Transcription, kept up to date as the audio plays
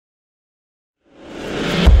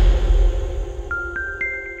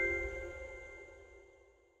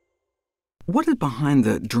What is behind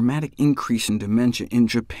the dramatic increase in dementia in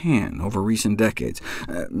Japan over recent decades?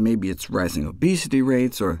 Maybe it's rising obesity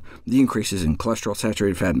rates, or the increases in cholesterol,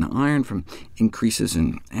 saturated fat, and iron from increases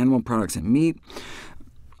in animal products and meat.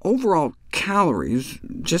 Overall calories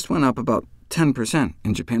just went up about 10%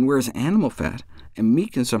 in Japan, whereas animal fat and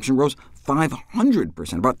meat consumption rose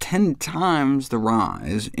 500%, about 10 times the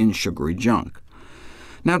rise in sugary junk.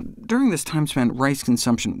 Now, during this time span, rice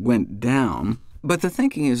consumption went down, but the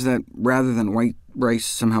thinking is that rather than white rice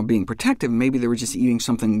somehow being protective, maybe they were just eating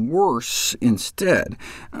something worse instead.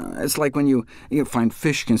 It's like when you find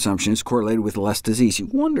fish consumption is correlated with less disease. You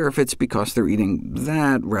wonder if it's because they're eating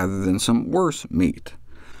that rather than some worse meat.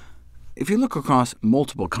 If you look across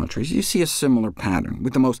multiple countries, you see a similar pattern,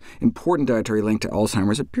 with the most important dietary link to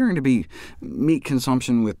Alzheimer's appearing to be meat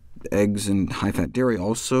consumption, with eggs and high-fat dairy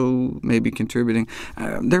also maybe contributing.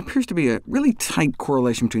 There appears to be a really tight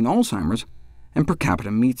correlation between Alzheimer's and per capita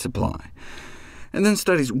meat supply. And then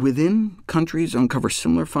studies within countries uncover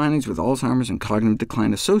similar findings, with Alzheimer's and cognitive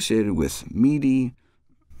decline associated with meaty,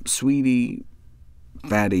 sweety,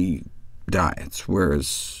 fatty diets,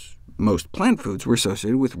 whereas most plant foods were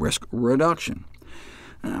associated with risk reduction.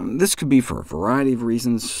 This could be for a variety of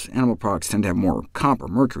reasons. Animal products tend to have more copper,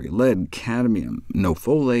 mercury, lead, cadmium, no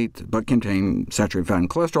folate, but contain saturated fat and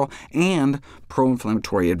cholesterol, and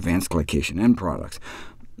pro-inflammatory advanced glycation end products.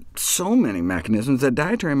 So many mechanisms that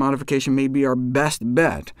dietary modification may be our best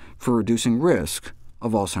bet for reducing risk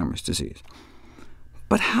of Alzheimer's disease.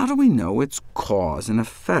 But how do we know its cause and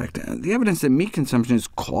effect? The evidence that meat consumption is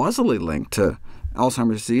causally linked to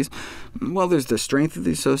Alzheimer's disease, well, there's the strength of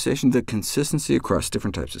the association, the consistency across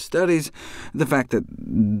different types of studies, the fact that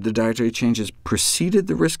the dietary changes preceded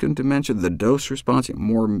the risk of dementia, the dose response,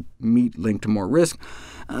 more meat linked to more risk,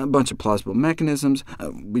 a bunch of plausible mechanisms.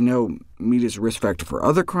 We know meat is a risk factor for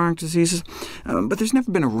other chronic diseases, but there's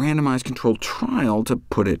never been a randomized controlled trial to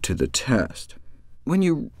put it to the test. When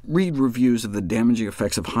you read reviews of the damaging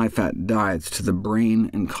effects of high-fat diets to the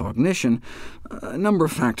brain and cognition, a number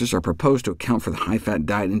of factors are proposed to account for the high-fat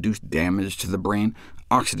diet-induced damage to the brain: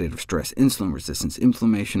 oxidative stress, insulin resistance,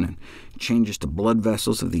 inflammation, and changes to blood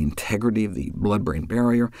vessels of the integrity of the blood-brain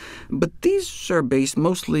barrier. But these are based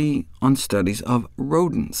mostly on studies of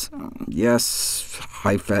rodents. Yes,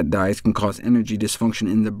 high-fat diets can cause energy dysfunction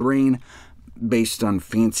in the brain, based on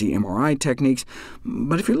fancy MRI techniques,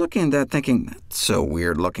 but if you're looking at that thinking, "That's so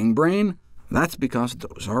weird-looking brain," that's because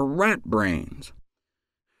those are rat brains.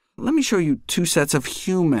 Let me show you two sets of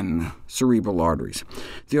human cerebral arteries,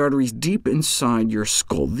 the arteries deep inside your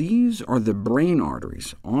skull. These are the brain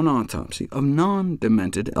arteries, on autopsy, of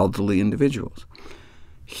non-demented elderly individuals.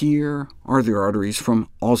 Here are the arteries from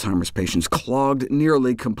Alzheimer's patients, clogged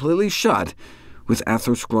nearly completely shut with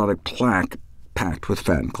atherosclerotic plaque packed with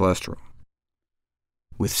fat and cholesterol.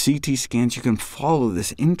 With CT scans, you can follow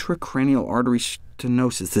this intracranial artery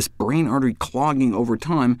stenosis, this brain artery clogging over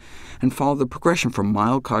time, and follow the progression from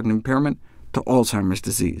mild cognitive impairment to Alzheimer's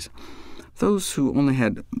disease. Those who only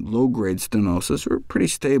had low-grade stenosis were pretty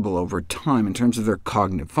stable over time in terms of their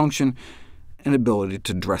cognitive function and ability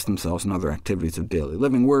to dress themselves in other activities of daily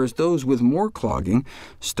living, whereas those with more clogging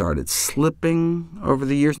started slipping over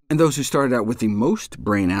the years, and those who started out with the most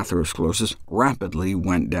brain atherosclerosis rapidly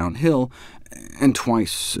went downhill, and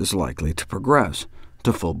twice as likely to progress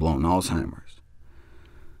to full-blown Alzheimer's.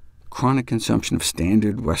 Chronic consumption of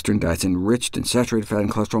standard Western diets enriched in saturated fat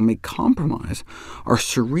and cholesterol may compromise our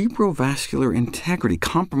cerebrovascular integrity,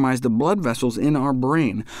 compromise the blood vessels in our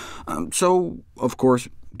brain. So, of course,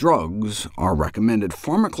 drugs are recommended,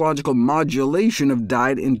 pharmacological modulation of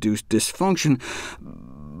diet-induced dysfunction,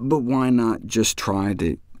 but why not just try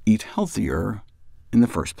to eat healthier in the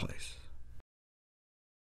first place?